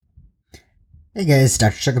Hey guys,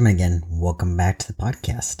 Dr. Sugarman again. Welcome back to the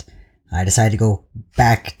podcast. I decided to go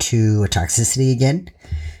back to toxicity again.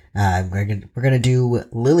 We're gonna do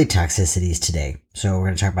lily toxicities today. So we're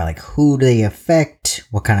gonna talk about like who do they affect,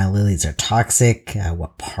 what kind of lilies are toxic,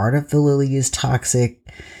 what part of the lily is toxic,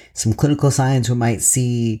 some clinical signs we might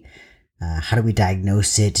see, how do we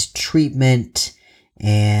diagnose it, treatment,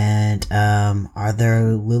 and are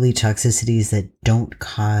there lily toxicities that don't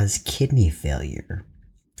cause kidney failure?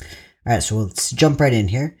 All right, so let's jump right in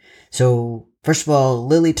here. So first of all,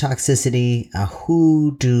 lily toxicity.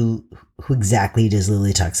 Who exactly does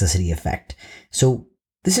lily toxicity affect? So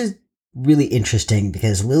this is really interesting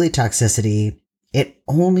because lily toxicity, it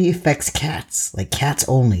only affects cats, like cats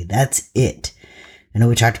only. That's it. I know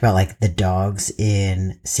we talked about like the dogs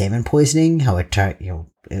in salmon poisoning, how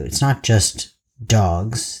it's not just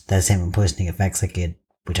dogs that salmon poisoning affects.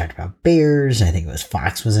 We talked about bears, and I think it was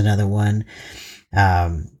fox was another one.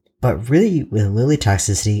 But really, with lily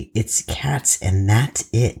toxicity, it's cats, and that's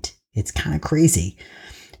it. It's kind of crazy.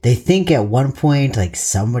 They think at one point, like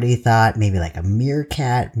somebody thought maybe like a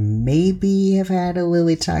meerkat maybe have had a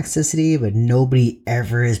lily toxicity, but nobody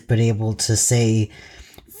ever has been able to say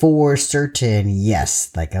for certain,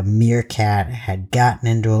 yes, like a meerkat had gotten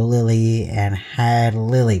into a lily and had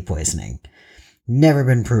lily poisoning. Never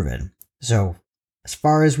been proven. So, as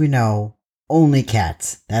far as we know, only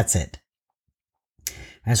cats. That's it.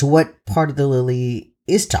 And so what part of the lily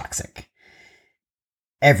is toxic?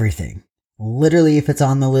 Everything. Literally, if it's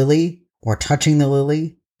on the lily or touching the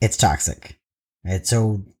lily, it's toxic. Right?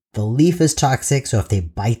 So the leaf is toxic. So if they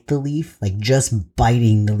bite the leaf, like just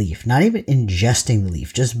biting the leaf, not even ingesting the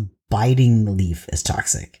leaf, just biting the leaf is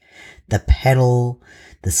toxic. The petal,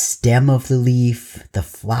 the stem of the leaf, the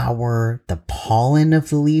flower, the pollen of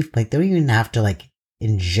the leaf, like they don't even have to like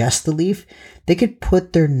ingest the leaf. They could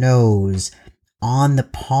put their nose on the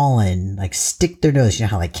pollen, like stick their nose. You know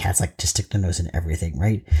how like cats like to stick their nose in everything,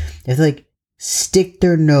 right? If they like stick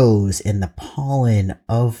their nose in the pollen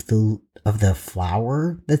of the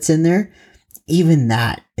flower that's in there, even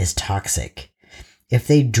that is toxic. If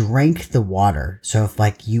they drank the water, so if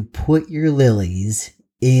like you put your lilies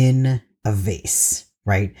in a vase,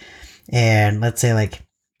 right? And let's say like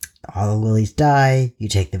all the lilies die, you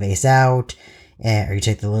take the vase out, or you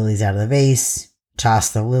take the lilies out of the vase,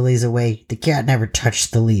 toss the lilies away. The cat never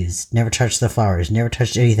touched the leaves, never touched the flowers, never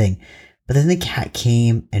touched anything. But then the cat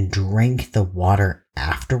came and drank the water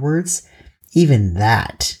afterwards. Even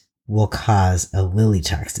that will cause a lily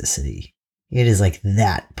toxicity. It is like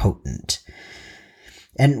that potent.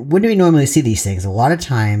 And when do we normally see these things? A lot of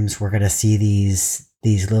times we're going to see these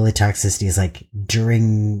lily toxicities like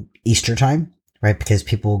during Easter time, right? Because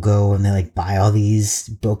people go and they like buy all these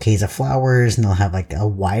bouquets of flowers and they'll have like a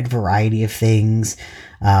wide variety of things,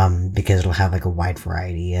 because it'll have like a wide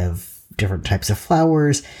variety of different types of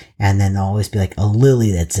flowers. And then there'll always be like a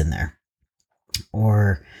lily that's in there.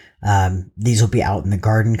 Or these will be out in the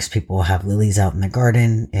garden because people will have lilies out in the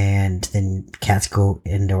garden, and then cats go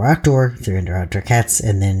indoor outdoor if they're indoor outdoor cats,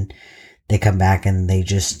 and then they come back and they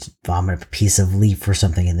just vomit a piece of leaf or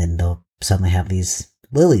something, and then they'll suddenly have these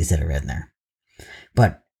lilies that are in there.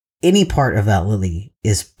 But any part of that lily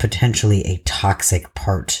is potentially a toxic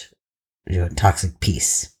part, toxic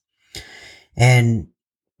piece. And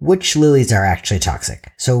which lilies are actually toxic?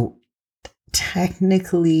 So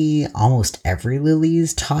technically almost every lily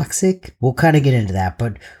is toxic. We'll kind of get into that,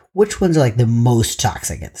 but which ones are like the most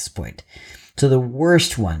toxic at this point? So the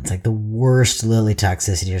worst ones, like the worst lily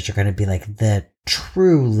toxicities, are going to be like the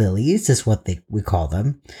true lilies, is what we call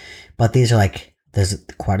them. But these are like, there's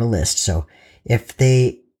quite a list. So if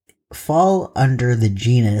they fall under the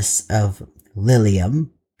genus of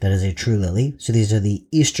Lilium, that is a true lily. So these are the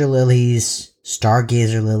Easter lilies,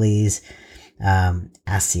 stargazer lilies,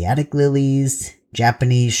 Asiatic lilies,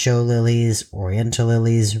 Japanese show lilies, Oriental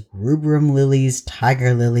lilies, rubrum lilies,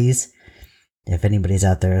 tiger lilies. If anybody's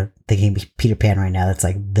out there thinking Peter Pan right now, that's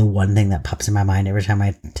like the one thing that pops in my mind every time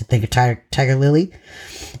I think of tiger lily.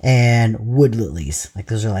 And wood lilies. Like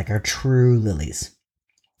those are like our true lilies.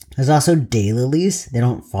 There's also daylilies. They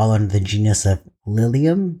don't fall under the genus of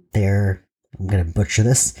Lilium. I'm going to butcher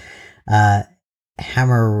this,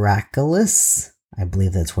 Hamaracalus. I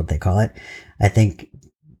believe that's what they call it. I think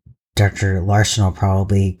Dr. Larson will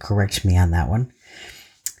probably correct me on that one.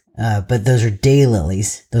 But those are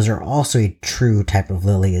daylilies. Those are also a true type of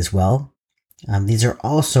lily as well. These are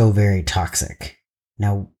also very toxic.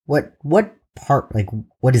 Now, what part, like,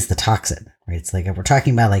 what is the toxin, right? It's like, if we're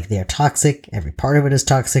talking about like they're toxic, every part of it is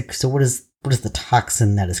toxic. So what is the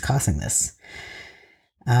toxin that is causing this?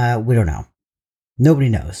 We don't know. Nobody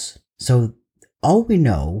knows. So all we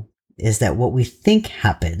know is that what we think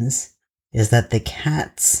happens is that the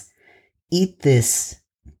cats eat this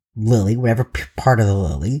lily, whatever part of the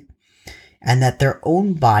lily, and that their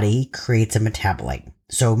own body creates a metabolite.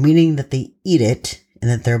 So, meaning that they eat it and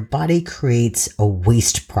that their body creates a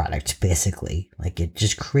waste product, basically. Like it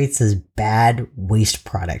just creates this bad waste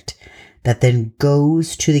product that then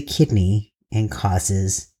goes to the kidney and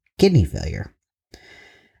causes kidney failure.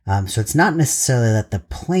 So it's not necessarily that the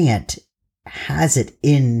plant has it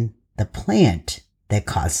in the plant that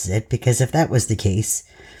causes it, because if that was the case,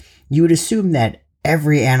 you would assume that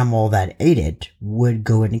every animal that ate it would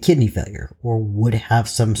go into kidney failure or would have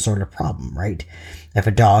some sort of problem, right? If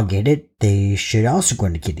a dog ate it, they should also go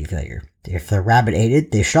into kidney failure. If the rabbit ate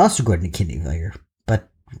it, they should also go into kidney failure. But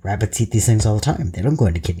rabbits eat these things all the time. They don't go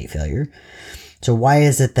into kidney failure. So why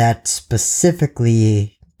is it that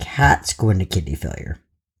specifically cats go into kidney failure?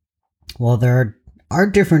 Well, there are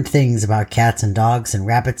different things about cats and dogs and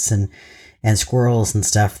rabbits and squirrels and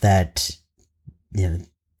stuff that,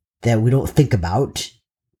 that we don't think about.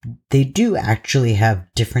 They do actually have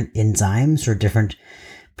different enzymes or different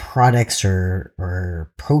products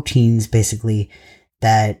or proteins, basically,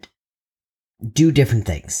 that do different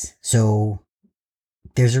things. So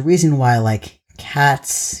there's a reason why, like,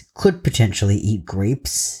 cats could potentially eat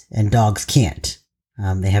grapes and dogs can't.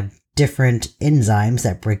 They have different enzymes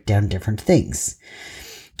that break down different things.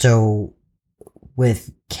 So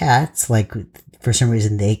with cats, like, for some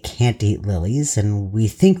reason they can't eat lilies, and we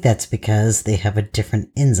think that's because they have a different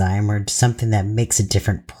enzyme or something that makes a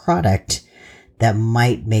different product that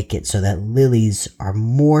might make it so that lilies are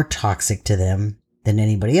more toxic to them than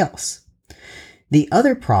anybody else. The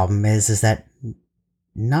other problem is that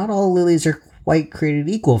not all lilies are quite created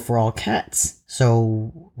equal for all cats.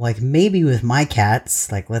 So, like, maybe with my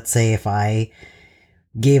cats, like, let's say if I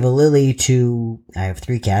gave a lily to, I have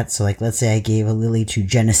 3 cats, so, like, let's say I gave a lily to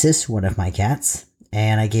Genesis, one of my cats,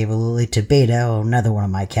 and I gave a lily to Beta, another one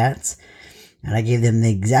of my cats, and I gave them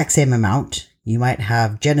the exact same amount. You might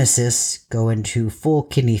have Genesis go into full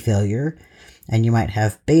kidney failure, and you might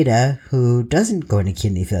have Beta who doesn't go into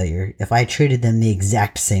kidney failure if I treated them the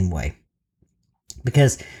exact same way.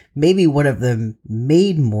 Because maybe one of them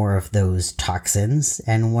made more of those toxins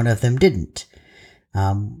and one of them didn't.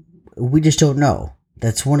 We just don't know.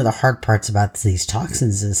 That's one of the hard parts about these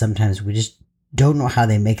toxins, is sometimes we just don't know how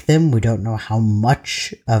they make them. We don't know how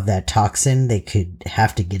much of that toxin they could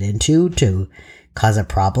have to get into to cause a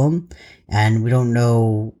problem. And we don't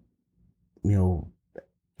know,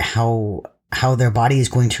 how their body is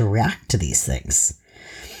going to react to these things.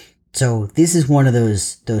 So this is one of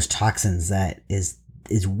those toxins that is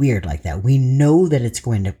weird like that. We know that it's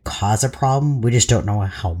going to cause a problem. We just don't know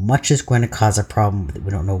how much it's going to cause a problem.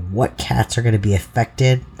 We don't know what cats are going to be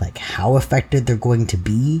affected, like how affected they're going to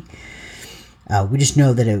be. We just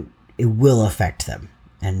know that it will affect them,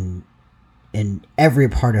 and every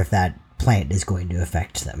part of that plant is going to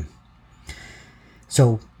affect them.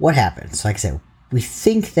 So what happens? Like I said, we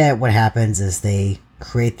think that what happens is they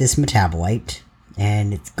create this metabolite,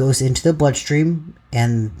 and it goes into the bloodstream,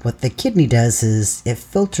 and what the kidney does is it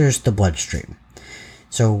filters the bloodstream.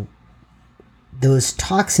 So those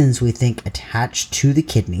toxins, we think, attach to the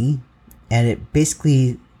kidney, and it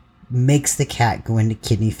basically makes the cat go into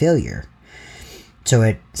kidney failure. So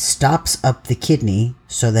it stops up the kidney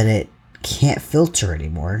so that it can't filter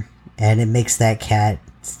anymore, and it makes that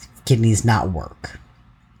cat's kidneys not work.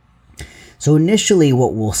 So initially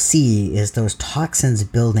what we'll see is those toxins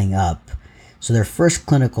building up. So their first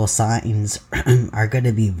clinical signs are going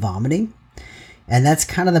to be vomiting. And that's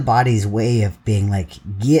kind of the body's way of being like,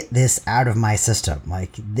 get this out of my system.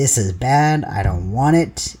 Like, this is bad. I don't want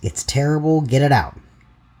it. It's terrible. Get it out.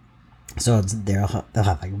 So they'll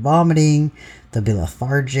have like vomiting. They'll be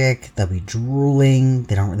lethargic. They'll be drooling.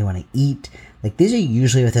 They don't really want to eat. Like, these are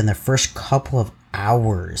usually within the first couple of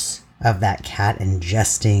hours of that cat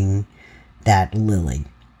ingesting that lily.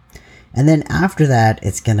 And then after that,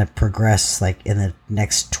 it's going to progress like in the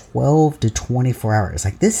next 12 to 24 hours.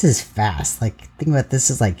 Like, this is fast. Like, think about this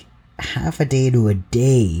is like half a day to a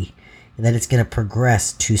day that it's going to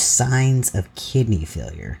progress to signs of kidney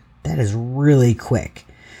failure. That is really quick.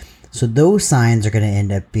 So those signs are going to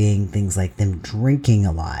end up being things like them drinking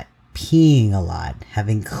a lot, peeing a lot,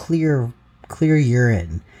 having clear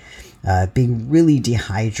urine, being really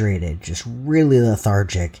dehydrated, just really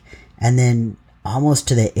lethargic. And then almost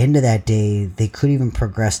to the end of that day, they could even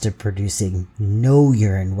progress to producing no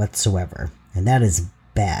urine whatsoever. And that is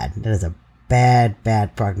bad. That is a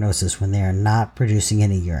bad prognosis when they are not producing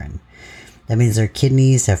any urine. That means their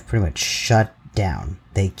kidneys have pretty much shut down.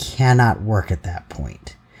 They cannot work at that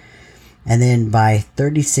point. And then by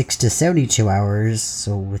 36 to 72 hours,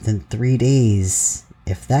 so within 3 days,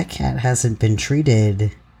 if that cat hasn't been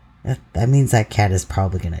treated, that means that cat is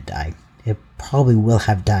probably going to die. It probably will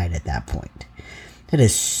have died at that point. That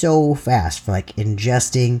is so fast for like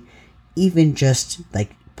ingesting, even just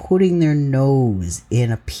like putting their nose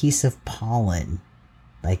in a piece of pollen,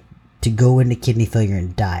 like to go into kidney failure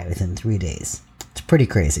and die within 3 days. It's pretty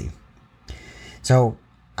crazy. So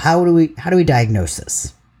how do we diagnose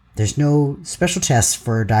this? There's no special tests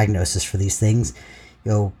for diagnosis for these things.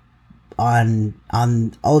 On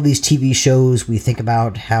all of these TV shows, we think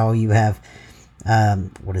about how you have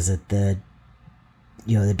the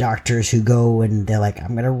doctors who go and they're like,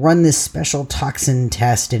 I'm going to run this special toxin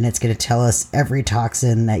test and it's going to tell us every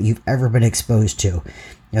toxin that you've ever been exposed to.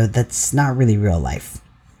 That's not really real life.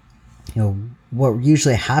 What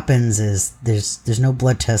usually happens is there's no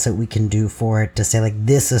blood test that we can do for it to say like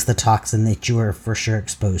this is the toxin that you are for sure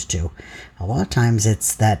exposed to. A lot of times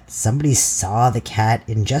it's that somebody saw the cat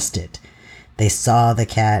ingest it. They saw the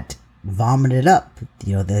cat vomit it up.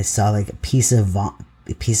 They saw like a piece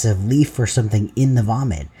of leaf or something in the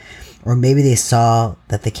vomit. Or maybe they saw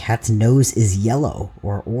that the cat's nose is yellow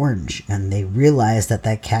or orange and they realized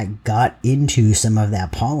that cat got into some of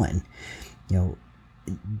that pollen.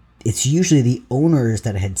 It's usually the owners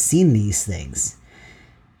that had seen these things.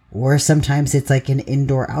 Or sometimes it's like an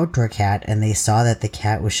indoor-outdoor cat and they saw that the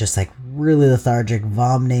cat was just like really lethargic,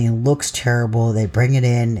 vomiting, looks terrible. They bring it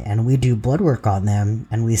in and we do blood work on them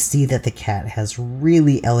and we see that the cat has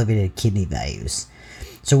really elevated kidney values.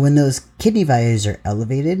 So when those kidney values are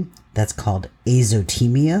elevated, that's called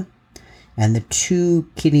azotemia. And the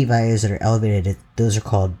two kidney values that are elevated, those are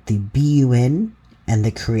called the BUN and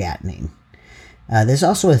the creatinine. There's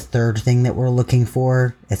also a third thing that we're looking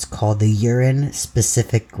for. It's called the urine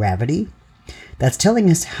specific gravity. That's telling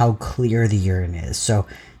us how clear the urine is. So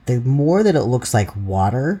the more that it looks like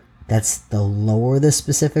water, that's the lower the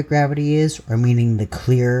specific gravity is, or meaning the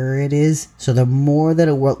clearer it is. So the more that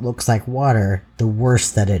it looks like water, the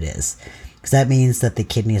worse that it is. Because that means that the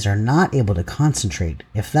kidneys are not able to concentrate.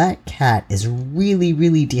 If that cat is really,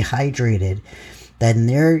 really dehydrated, then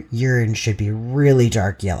their urine should be really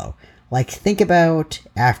dark yellow. Like think about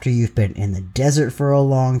after you've been in the desert for a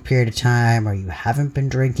long period of time, or you haven't been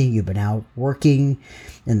drinking, you've been out working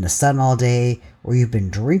in the sun all day, or you've been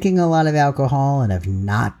drinking a lot of alcohol and have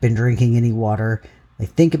not been drinking any water. Like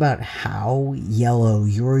think about how yellow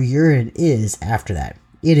your urine is after that.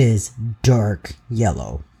 It is dark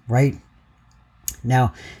yellow, right?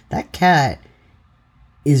 Now, that cat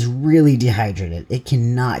is really dehydrated. It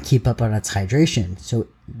cannot keep up on its hydration. So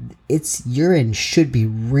its urine should be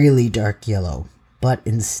really dark yellow. But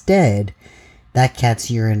instead, that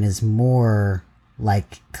cat's urine is more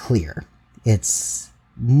like clear. It's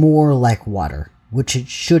more like water, which it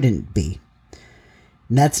shouldn't be.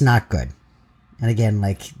 And that's not good. And again,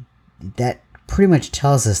 like that pretty much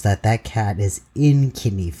tells us that that cat is in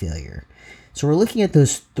kidney failure. So we're looking at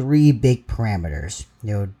those three big parameters.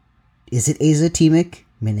 Is it azotemic,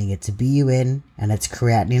 meaning it's a BUN and its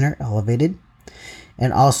creatinine are elevated?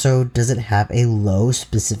 And also, does it have a low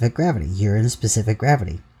specific gravity, urine specific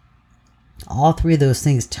gravity? All three of those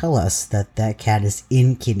things tell us that that cat is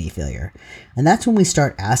in kidney failure. And that's when we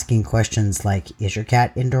start asking questions like, is your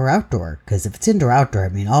cat indoor-outdoor? Because if it's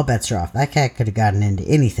indoor-outdoor, all bets are off. That cat could have gotten into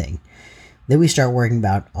anything. Then we start worrying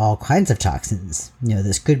about all kinds of toxins.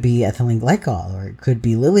 This could be ethylene glycol, or it could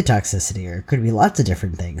be lily toxicity, or it could be lots of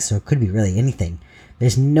different things. So it could be really anything.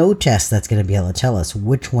 There's no test that's going to be able to tell us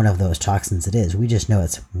which one of those toxins it is. We just know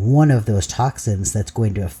it's one of those toxins that's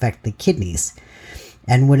going to affect the kidneys.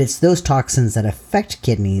 And when it's those toxins that affect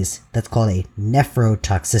kidneys, that's called a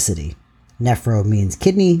nephrotoxicity. Nephro means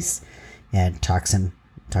kidneys, and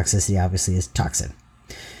toxicity obviously is toxin.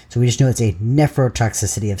 So we just know it's a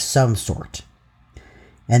nephrotoxicity of some sort.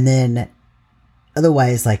 And then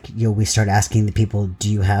otherwise, we start asking the people, do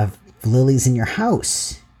you have lilies in your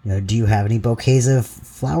house? Do you have any bouquets of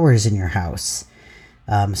flowers in your house?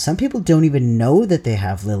 Some people don't even know that they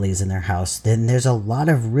have lilies in their house. Then there's a lot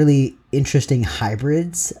of really interesting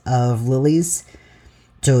hybrids of lilies.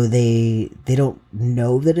 So they don't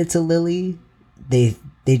know that it's a lily. They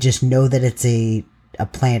just know that it's a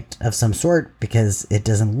plant of some sort because it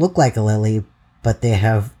doesn't look like a lily, but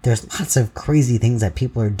there's lots of crazy things that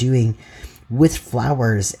people are doing with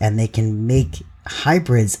flowers, and they can make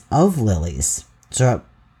hybrids of lilies. So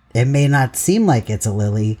it may not seem like it's a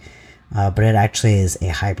lily, but it actually is a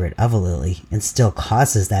hybrid of a lily and still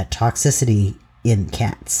causes that toxicity in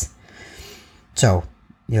cats. So,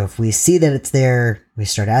 if we see that it's there, we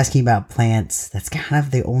start asking about plants. That's kind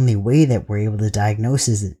of the only way that we're able to diagnose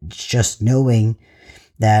is just knowing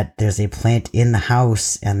that there's a plant in the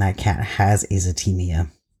house and that cat has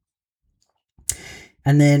azotemia.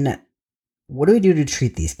 And then what do we do to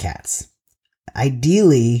treat these cats?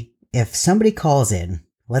 Ideally, if somebody calls in,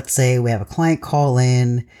 let's say we have a client call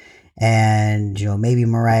in and, maybe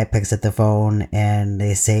Mariah picks up the phone and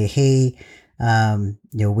they say, hey,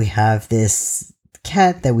 we have this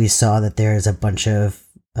cat that we saw that there's a bunch of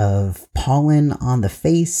pollen on the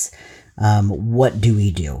face. What do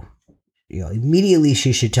we do? Immediately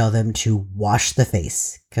she should tell them to wash the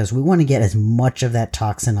face because we want to get as much of that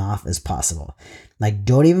toxin off as possible. Like,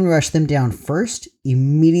 don't even rush them down first.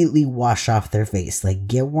 Immediately wash off their face. Like,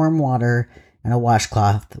 get warm water and a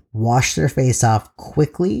washcloth, wash their face off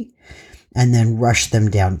quickly, and then rush them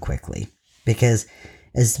down quickly. Because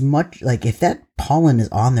as much, like, if that pollen is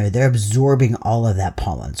on there, they're absorbing all of that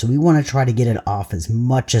pollen. So we want to try to get it off as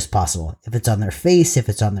much as possible. If it's on their face, if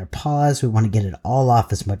it's on their paws, we want to get it all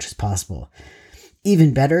off as much as possible.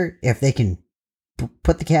 Even better, if they can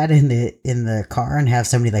put the cat in the car and have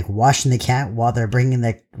somebody like washing the cat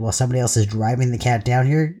while somebody else is driving the cat down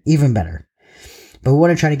here, even better. But we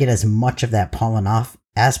want to try to get as much of that pollen off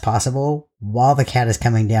as possible while the cat is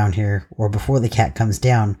coming down here or before the cat comes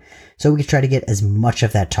down, so we can try to get as much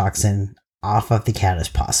of that toxin off of the cat as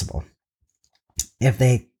possible. If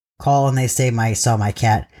they call and they say, I saw my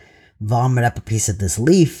cat vomit up a piece of this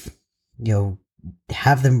leaf,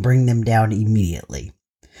 have them bring them down immediately.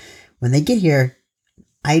 When they get here,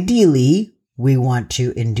 ideally, we want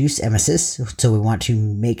to induce emesis, so we want to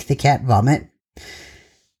make the cat vomit.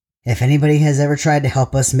 If anybody has ever tried to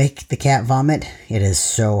help us make the cat vomit, it is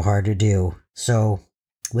so hard to do. So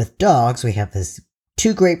with dogs, we have these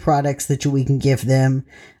two great products that we can give them.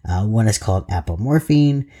 One is called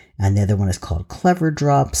apomorphine, and the other one is called Clever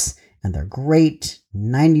Drops, and they're great.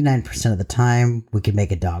 99% of the time, we can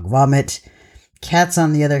make a dog vomit. Cats,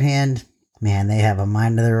 on the other hand, man, they have a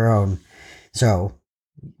mind of their own. So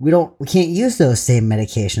we can't use those same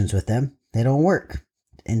medications with them. They don't work.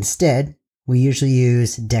 Instead, we usually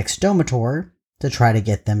use dexdomitor to try to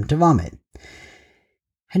get them to vomit.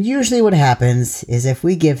 And usually what happens is if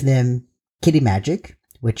we give them Kitty Magic,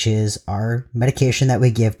 which is our medication that we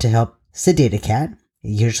give to help sedate a cat, it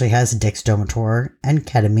usually has dexdomitor and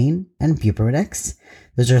ketamine and bupropion.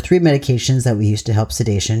 Those are three medications that we use to help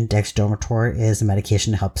sedation. Dexdomitor is a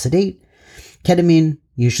medication to help sedate. Ketamine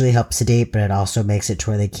usually helps sedate, but it also makes it to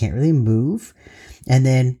where they can't really move. And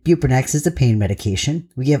then bupropion is a pain medication.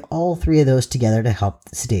 We give all three of those together to help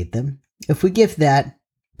sedate them. If we give that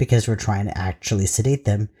because we're trying to actually sedate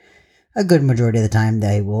them, a good majority of the time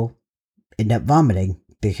they will end up vomiting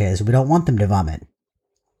because we don't want them to vomit.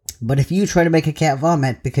 But if you try to make a cat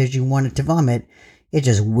vomit because you want it to vomit, it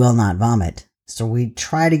just will not vomit. So we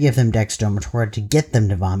try to give them dexdomitor to get them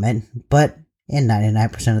to vomit, but in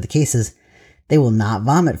 99% of the cases, they will not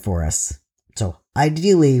vomit for us. So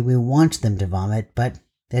ideally, we want them to vomit, but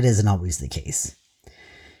that isn't always the case.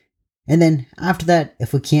 And then after that,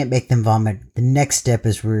 if we can't make them vomit, the next step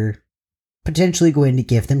is we're potentially going to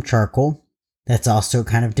give them charcoal. That's also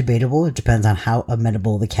kind of debatable. It depends on how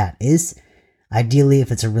amenable the cat is. Ideally,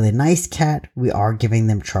 if it's a really nice cat, we are giving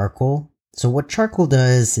them charcoal. So what charcoal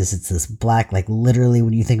does is it's this black, like literally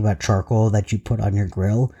when you think about charcoal that you put on your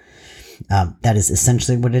grill, that is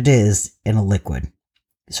essentially what it is in a liquid.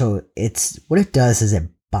 So what it does is it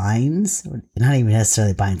binds, not even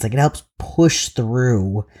necessarily binds, like it helps push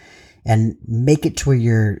through and make it to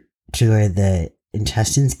where the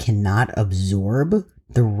intestines cannot absorb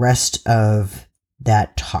the rest of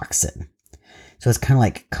that toxin. So it's kind of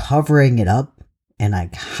like covering it up and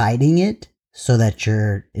like hiding it so that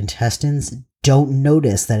your intestines don't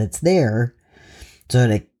notice that it's there, so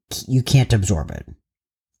that you can't absorb it.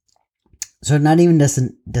 So it not even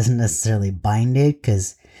doesn't necessarily bind it,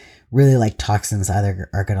 because really like toxins either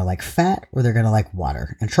are going to like fat or they're going to like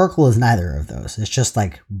water. And charcoal is neither of those. It's just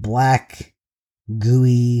like black,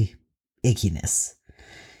 gooey ickiness.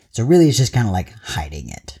 So really it's just kind of like hiding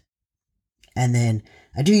it. And then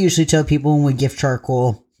I do usually tell people when we give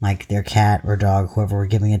charcoal, like their cat or dog, whoever we're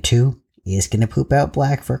giving it to, is going to poop out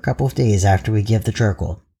black for a couple of days after we give the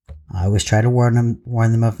charcoal. I always try to warn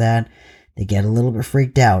them of that. They get a little bit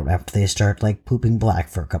freaked out after they start like pooping black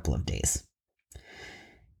for a couple of days.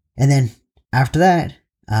 And then after that,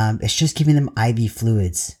 it's just giving them IV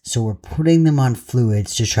fluids. So we're putting them on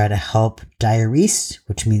fluids to try to help diurese,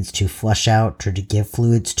 which means to flush out or to give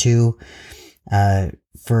fluids to,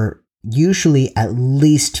 for usually at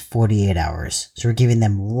least 48 hours. So we're giving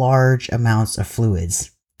them large amounts of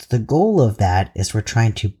fluids. The goal of that is we're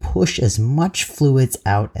trying to push as much fluids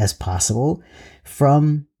out as possible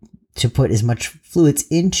to put as much fluids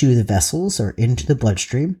into the vessels or into the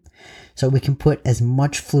bloodstream, so we can put as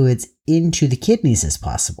much fluids into the kidneys as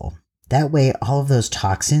possible. That way, all of those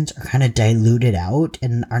toxins are kind of diluted out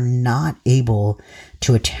and are not able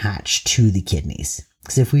to attach to the kidneys.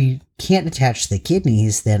 Because if we can't attach to the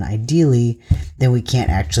kidneys, then ideally, then we can't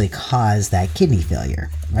actually cause that kidney failure,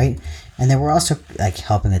 right? And then we're also like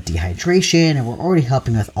helping with dehydration, and we're already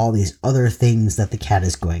helping with all these other things that the cat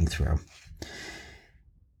is going through.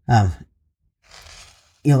 Like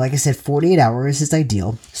I said, 48 hours is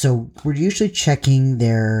ideal. So we're usually checking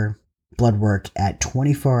their blood work at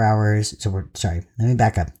 24 hours. So let me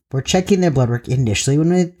back up. We're checking their blood work initially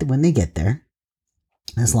when they get there.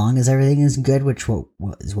 As long as everything is good, which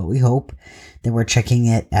is what we hope, then we're checking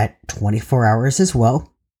it at 24 hours as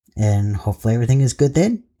well. And hopefully everything is good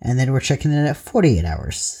then. And then we're checking it at 48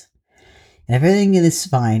 hours. And if everything is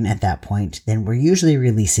fine at that point, then we're usually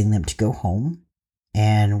releasing them to go home.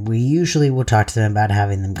 And we usually will talk to them about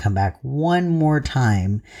having them come back one more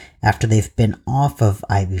time after they've been off of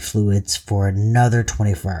IV fluids for another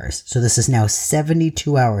 24 hours. So this is now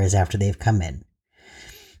 72 hours after they've come in.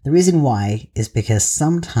 The reason why is because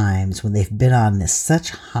sometimes when they've been on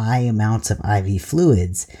such high amounts of IV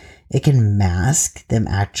fluids, it can mask them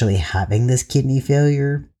actually having this kidney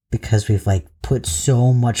failure because we've put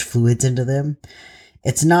so much fluids into them.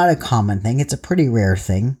 It's not a common thing. It's a pretty rare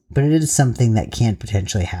thing, but it is something that can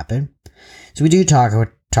potentially happen. So we do talk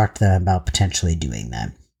to them about potentially doing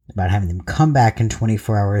that, about having them come back in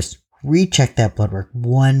 24 hours, recheck that blood work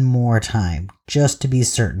one more time, just to be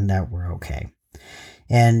certain that we're okay.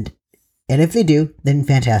 And if they do, then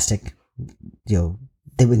fantastic.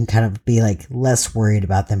 They would kind of be less worried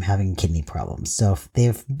about them having kidney problems. So if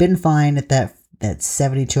they've been fine at that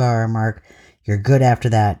 72-hour mark, you're good after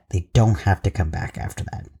that. They don't have to come back after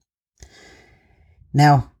that.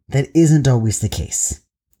 Now, that isn't always the case.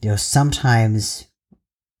 Sometimes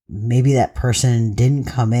maybe that person didn't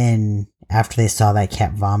come in after they saw that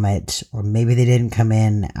cat vomit, or maybe they didn't come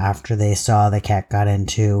in after they saw the cat got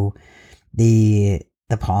into the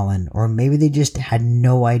pollen, or maybe they just had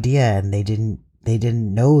no idea and they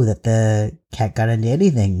didn't know that the cat got into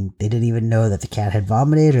anything. They didn't even know that the cat had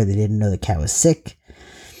vomited, or they didn't know the cat was sick.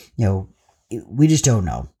 We just don't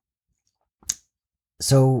know.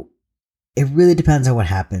 So it really depends on what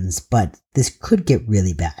happens, but this could get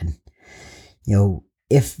really bad.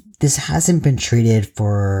 If this hasn't been treated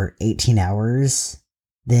for 18 hours,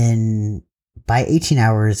 then by 18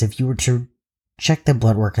 hours, if you were to check the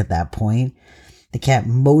blood work at that point, the cat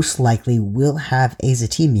most likely will have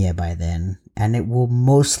azotemia by then, and it will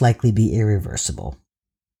most likely be irreversible.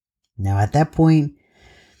 Now, at that point,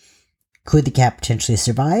 could the cat potentially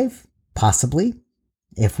survive? Possibly.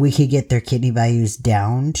 If we could get their kidney values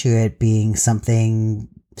down to it being something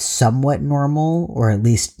somewhat normal, or at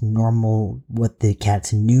least normal, what the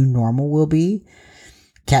cat's new normal will be,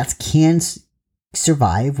 cats can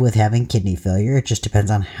survive with having kidney failure. It just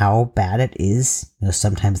depends on how bad it is.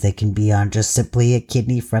 Sometimes they can be on just simply a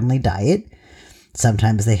kidney-friendly diet.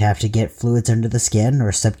 Sometimes they have to get fluids under the skin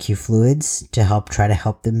or sub-Q fluids to try to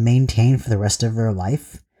help them maintain for the rest of their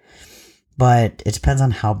life. But it depends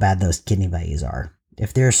on how bad those kidney values are.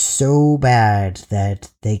 If they're so bad that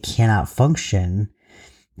they cannot function,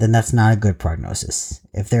 then that's not a good prognosis.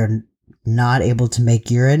 If they're not able to make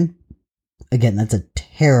urine, again, that's a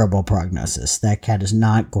terrible prognosis. That cat is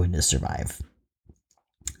not going to survive.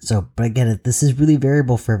 But again, this is really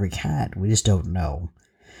variable for every cat. We just don't know.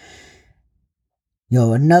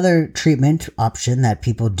 Another treatment option that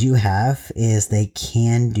people do have is they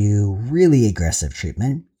can do really aggressive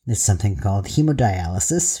treatment. It's something called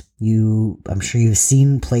hemodialysis. I'm sure you've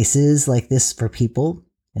seen places like this for people.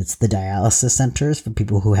 It's the dialysis centers for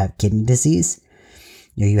people who have kidney disease.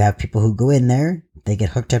 You have people who go in there, they get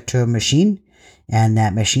hooked up to a machine, and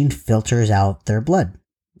that machine filters out their blood.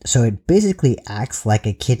 So it basically acts like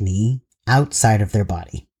a kidney outside of their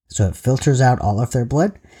body. So it filters out all of their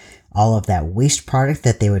blood, all of that waste product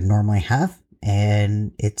that they would normally have,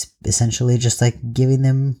 and it's essentially just giving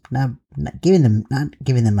them not giving them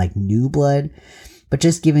new blood, but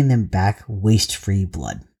just giving them back waste-free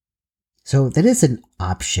blood. So that is an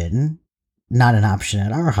option, not an option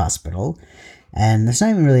at our hospital, and there's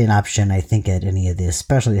not even really an option, I think, at any of the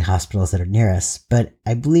specialty hospitals that are near us, but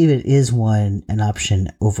I believe it is an option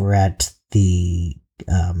over at the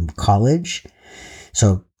college.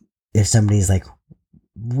 So if somebody's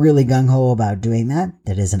really gung-ho about doing that,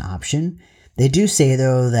 that is an option. They do say,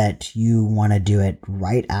 though, that you want to do it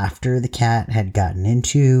right after the cat had gotten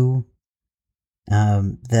into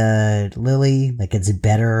the lily. It's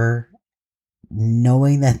better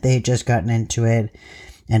knowing that they had just gotten into it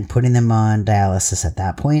and putting them on dialysis at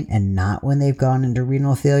that point, and not when they've gone into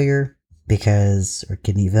renal failure or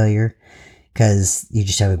kidney failure, because you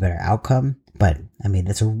just have a better outcome. But I mean,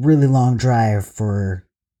 that's a really long drive for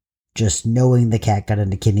just knowing the cat got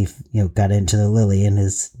into the lily and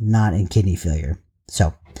is not in kidney failure.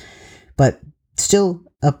 So, but still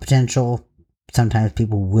a potential. Sometimes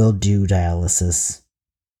people will do dialysis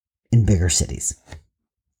in bigger cities.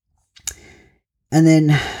 And then,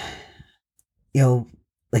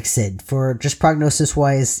 like I said, for just prognosis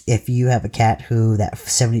wise, if you have a cat who that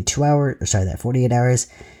 48 hours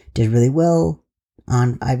did really well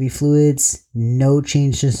on IV fluids, no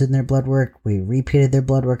changes in their blood work. We repeated their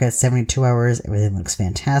blood work at 72 hours. Everything looks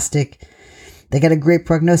fantastic. They got a great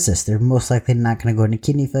prognosis. They're most likely not going to go into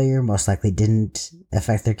kidney failure. Most likely didn't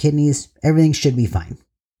affect their kidneys. Everything should be fine.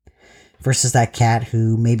 Versus that cat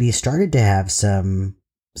who maybe started to have some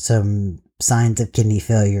signs of kidney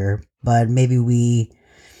failure, but maybe we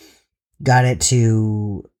got it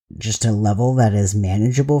to just a level that is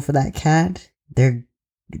manageable for that cat. They're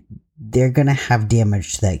going to have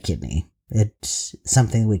damage to that kidney. It's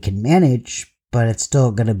something we can manage, but it's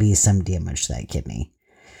still going to be some damage to that kidney.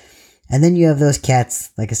 And then you have those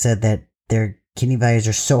cats, like I said, that their kidney values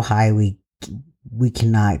are so high we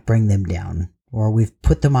cannot bring them down. Or we've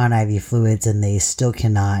put them on IV fluids and they still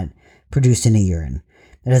cannot produce any urine.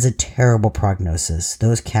 That is a terrible prognosis.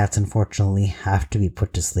 Those cats, unfortunately, have to be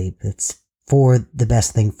put to sleep. It's for the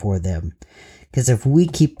best thing for them. Because if we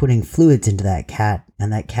keep putting fluids into that cat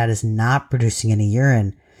and that cat is not producing any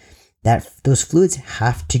urine, those fluids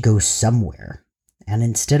have to go somewhere. And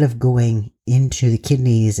instead of going into the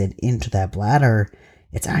kidneys and into that bladder,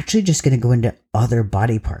 it's actually just going to go into other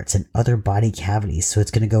body parts and other body cavities. So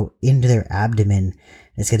it's going to go into their abdomen,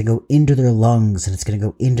 it's going to go into their lungs, and it's going to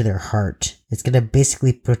go into their heart. It's going to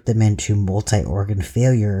basically put them into multi-organ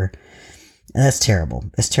failure. And that's terrible.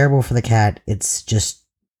 It's terrible for the cat. It's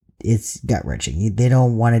gut-wrenching. They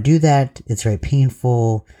don't want to do that. It's very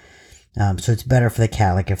painful. So it's better for the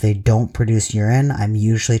cat. Like if they don't produce urine, I'm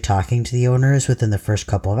usually talking to the owners within the first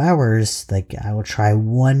couple of hours. Like I will try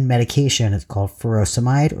one medication. It's called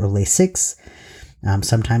furosemide or Lasix.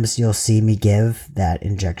 Sometimes you'll see me give that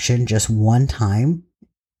injection just one time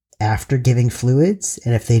after giving fluids.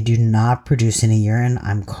 And if they do not produce any urine,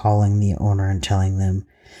 I'm calling the owner and telling them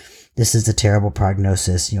this is a terrible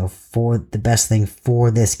prognosis. For the best thing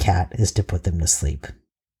for this cat is to put them to sleep.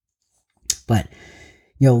 But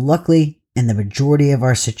luckily, in the majority of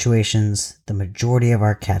our situations, the majority of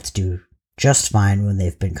our cats do just fine when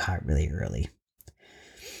they've been caught really early.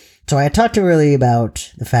 So I talked earlier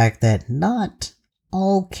about the fact that not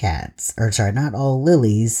all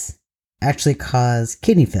lilies actually cause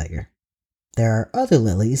kidney failure. There are other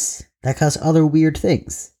lilies that cause other weird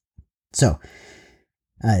things. So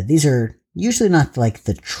these are usually not like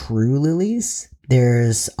the true lilies.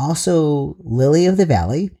 There's also lily of the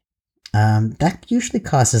valley. That usually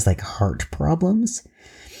causes like heart problems.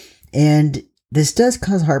 And this does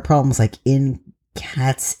cause heart problems like in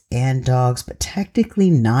cats and dogs, but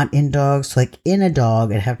technically not in dogs. So like in a dog,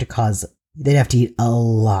 they'd have to eat a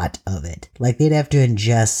lot of it. Like they'd have to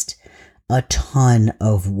ingest a ton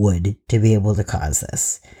of wood to be able to cause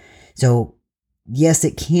this. So yes,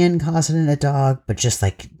 it can cause it in a dog, but just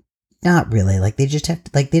like not really. Like they'd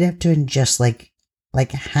have to ingest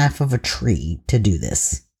like half of a tree to do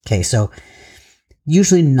this. Okay, so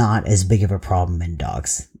usually not as big of a problem in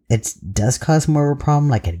dogs. It does cause more of a problem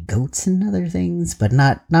like in goats and other things, but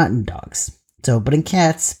not in dogs. So, but in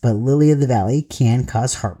cats, but lily of the valley can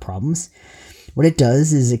cause heart problems. What it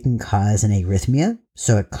does is it can cause an arrhythmia,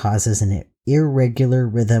 so it causes an irregular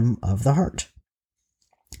rhythm of the heart,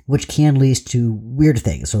 which can lead to weird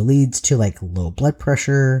things. So it leads to like low blood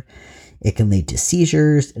pressure, it can lead to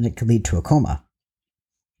seizures, and it can lead to a coma.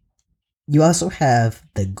 You also have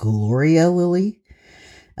the Gloria lily.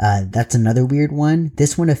 That's another weird one.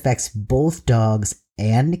 This one affects both dogs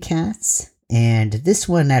and cats. And this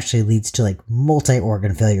one actually leads to like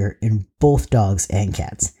multi-organ failure in both dogs and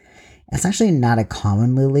cats. It's actually not a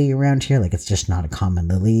common lily around here. Like it's just not a common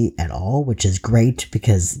lily at all, which is great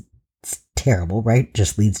because it's terrible, right?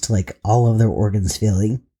 Just leads to like all of their organs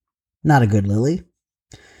failing. Not a good lily.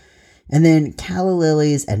 And then calla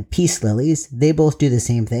lilies and peace lilies, they both do the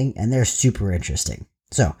same thing, and they're super interesting.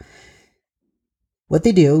 So, what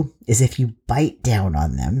they do is if you bite down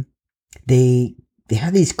on them, they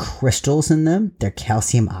have these crystals in them. They're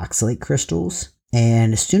calcium oxalate crystals.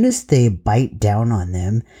 And as soon as they bite down on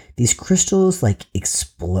them, these crystals like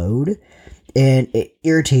explode, and it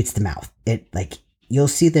irritates the mouth. You'll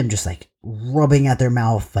see them just like rubbing at their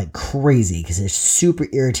mouth like crazy because it's super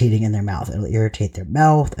irritating in their mouth. It'll irritate their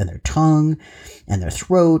mouth and their tongue and their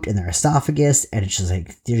throat and their esophagus, and it's just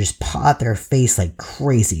like they just paw at their face like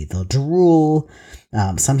crazy. They'll drool.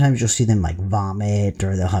 Sometimes you'll see them like vomit,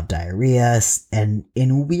 or they'll have diarrhea, and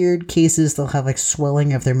in weird cases they'll have like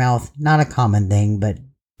swelling of their mouth. Not a common thing, but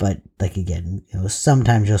like, again,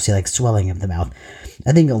 sometimes you'll see like swelling of the mouth.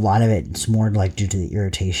 I think a lot of it's more like due to the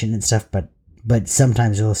irritation and stuff, but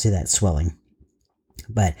sometimes you'll see that swelling.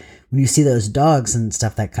 But when you see those dogs and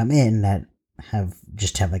stuff that come in that have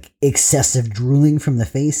like excessive drooling from the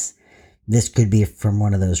face, this could be from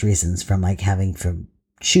one of those reasons, from like having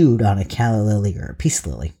chewed on a calla lily or a peace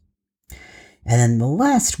lily. And then the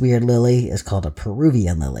last weird lily is called a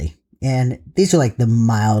Peruvian lily. And these are like the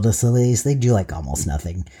mildest lilies. They do like almost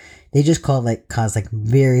nothing. They just cause like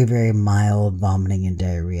very, very mild vomiting and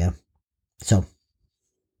diarrhea. So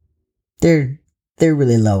they're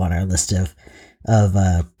really low on our list of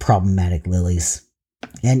problematic lilies.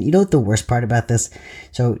 And you know what the worst part about this?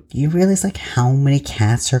 So you realize like how many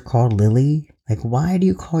cats are called Lily? Like, why do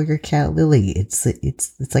you call your cat Lily? It's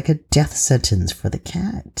like a death sentence for the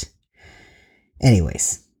cat.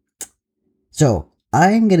 Anyways, so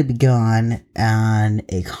I'm gonna be gone on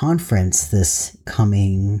a conference this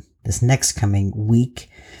next coming week,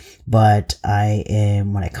 but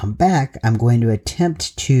when I come back, I'm going to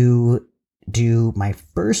attempt to do my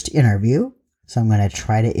first interview. So I'm going to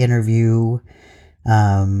try to interview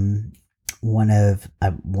one of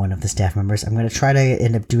the staff members. I'm going to try to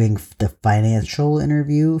end up doing the financial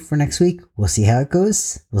interview for next week. We'll see how it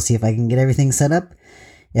goes. We'll see if I can get everything set up.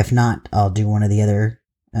 If not, I'll do one of the other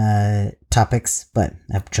topics, but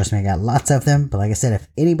trust me, I got lots of them. But like I said, if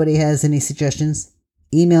anybody has any suggestions,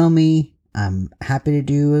 email me. I'm happy to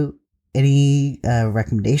do any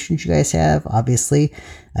recommendations you guys have. Obviously,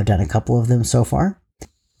 I've done a couple of them so far.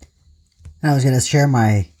 I was going to share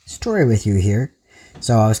my story with you here.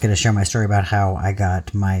 So I was going to share my story about how I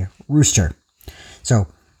got my rooster. So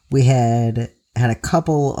we had a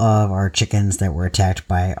couple of our chickens that were attacked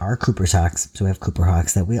by our Cooper's hawks. So we have Cooper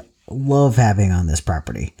hawks that we love having on this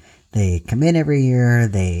property. They come in every year.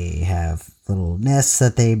 They have little nests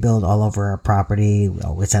that they build all over our property. We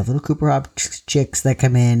always have little Cooper hawk chicks that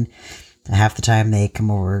come in. Half the time they come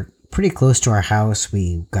over pretty close to our house.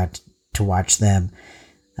 We got to watch them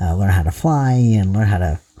learn how to fly and learn how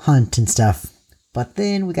to hunt and stuff. But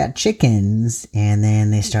then we got chickens, and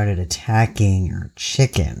then they started attacking our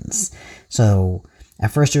chickens. So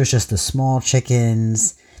at first it was just the small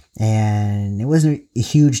chickens, and it wasn't a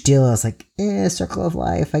huge deal. I was like, circle of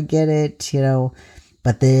life, I get it,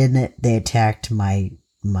 But then they attacked my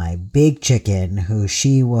big chicken, who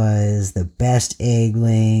she was the best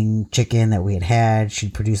egg-laying chicken that we had.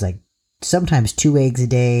 She'd produce like sometimes 2 eggs a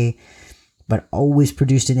day, but always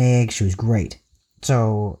produced an egg. She was great.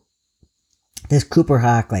 So this Cooper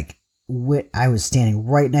hawk, I was standing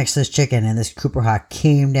right next to this chicken, and this Cooper hawk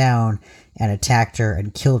came down and attacked her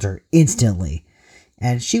and killed her instantly.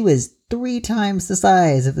 And she was 3 times the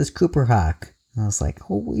size of this Cooper hawk. I was like,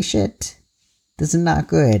 holy shit, this is not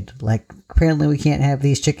good. Like, apparently we can't have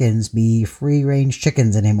these chickens be free-range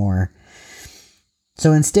chickens anymore.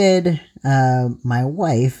 So instead, my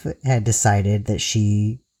wife had decided that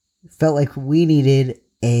she felt like we needed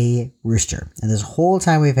a rooster. And this whole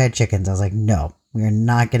time we've had chickens, I was like, no, we are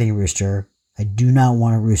not getting a rooster. I do not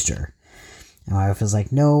want a rooster. And my wife was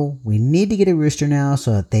like, no, we need to get a rooster now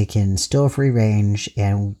so that they can still free range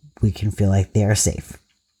and we can feel like they are safe.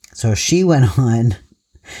 So she went on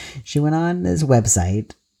this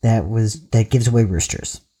website that gives away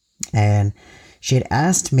roosters. And she had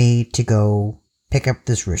asked me to go pick up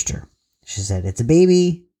this rooster. She said, it's a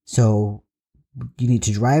baby, so you need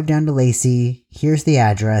to drive down to Lacey. Here's the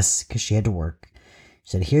address, because she had to work.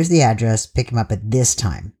 She said, here's the address. Pick him up at this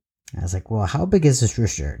time. I was like, well, how big is this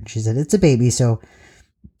rooster? And she said, it's a baby, so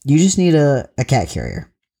you just need a cat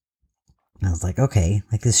carrier. And I was like, okay,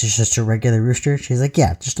 like this is just a regular rooster? She's like,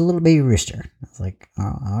 yeah, just a little baby rooster. I was like,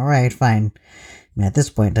 oh, all right, fine. I mean, at this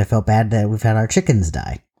point, I felt bad that we've had our chickens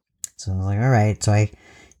die. So I was like, all right. So I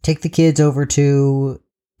take the kids over to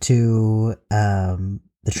the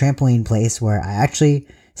trampoline place, where I actually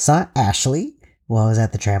saw Ashley while I was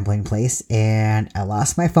at the trampoline place, and I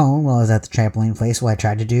lost my phone while I was at the trampoline place while I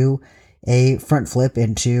tried to do a front flip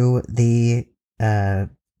into the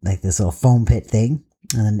this little foam pit thing,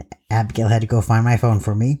 and then Abigail had to go find my phone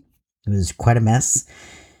for me. It was quite a mess.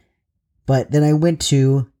 But then I went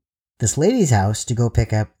to this lady's house to go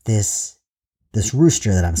pick up this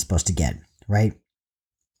rooster that I'm supposed to get, right?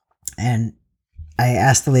 And I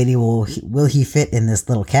asked the lady, will he fit in this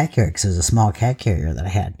little cat carrier? Because it was a small cat carrier that I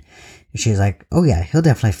had. And she was like, oh yeah, he'll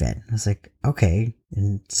definitely fit. I was like, okay.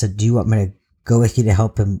 And so do you want me to go with you to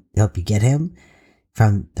help you get him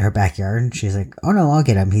from her backyard? And she's like, oh no, I'll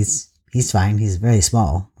get him. He's fine. He's very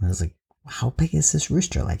small. And I was like, how big is this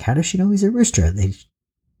rooster? Like, how does she know he's a rooster?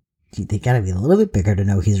 They gotta be a little bit bigger to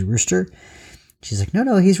know he's a rooster. She's like,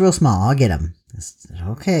 no, he's real small. I'll get him. I said,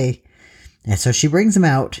 okay. And so she brings him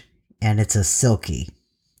out, and it's a silky.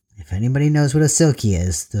 If anybody knows what a silky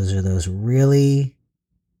is, those are those really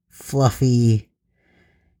fluffy,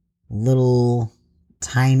 little,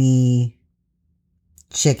 tiny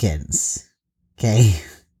chickens. Okay?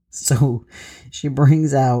 So she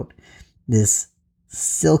brings out this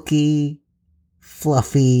silky,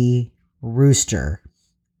 fluffy rooster.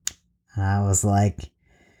 And I was like,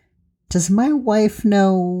 does my wife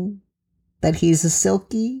know that he's a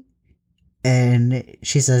silky? And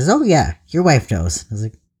she says, oh yeah, your wife knows. I was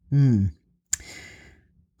like,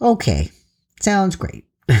 okay, sounds great.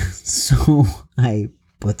 So I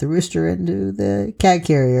put the rooster into the cat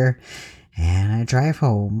carrier, and I drive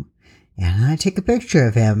home, and I take a picture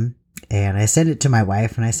of him, and I send it to my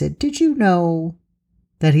wife, and I said, did you know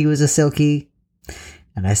that he was a silky?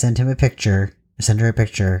 And I sent her a picture,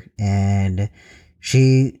 and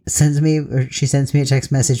she sends me a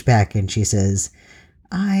text message back, and she says,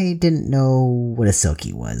 I didn't know what a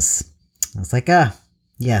silky was. I was like,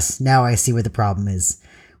 yes, now I see where the problem is.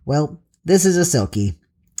 Well, this is a silky.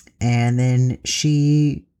 And then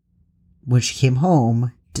when she came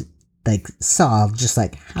home, saw just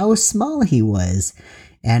like how small he was,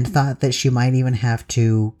 and thought that she might even have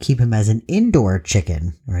to keep him as an indoor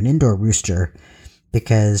chicken or an indoor rooster,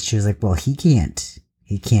 because she was like, well, he can't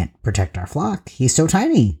protect our flock. He's so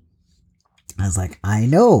tiny. I was like, I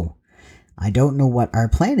know. I don't know what our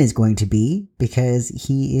plan is going to be, because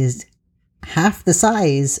he is half the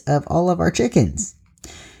size of all of our chickens.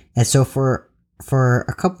 And so for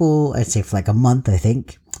a couple, I'd say for like a month, I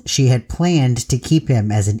think, she had planned to keep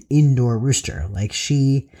him as an indoor rooster. Like,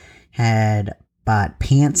 she had bought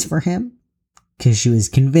pants for him, because she was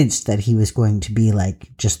convinced that he was going to be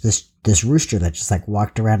like just this rooster that just like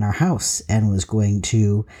walked around our house and was going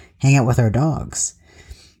to hang out with our dogs.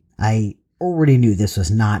 I already knew this was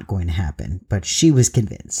not going to happen, but she was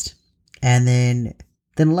convinced. And then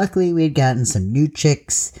luckily we had gotten some new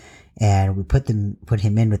chicks, and we put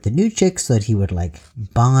him in with the new chicks so that he would like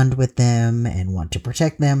bond with them and want to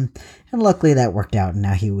protect them. And luckily that worked out, and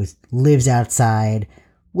now he lives outside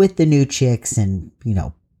with the new chicks, and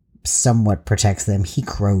somewhat protects them. He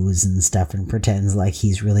crows and stuff and pretends like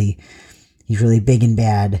he's really big and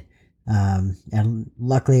bad. And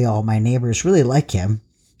luckily all my neighbors really like him,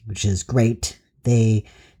 which is great. They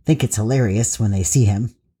think it's hilarious when they see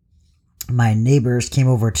him. One of my neighbors came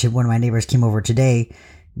over today,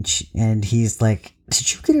 and he's like,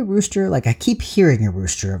 did you get a rooster? Like, I keep hearing a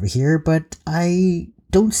rooster over here, but I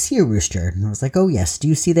don't see a rooster. And I was like, oh yes, do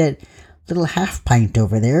you see that little half pint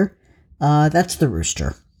over there? That's the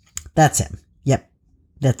rooster. That's him. Yep.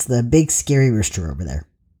 That's the big scary rooster over there.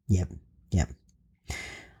 Yep.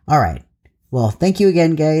 All right. Well, thank you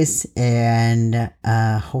again, guys. And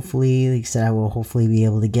hopefully, like I said, I will hopefully be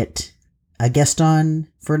able to get a guest on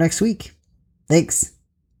for next week. Thanks.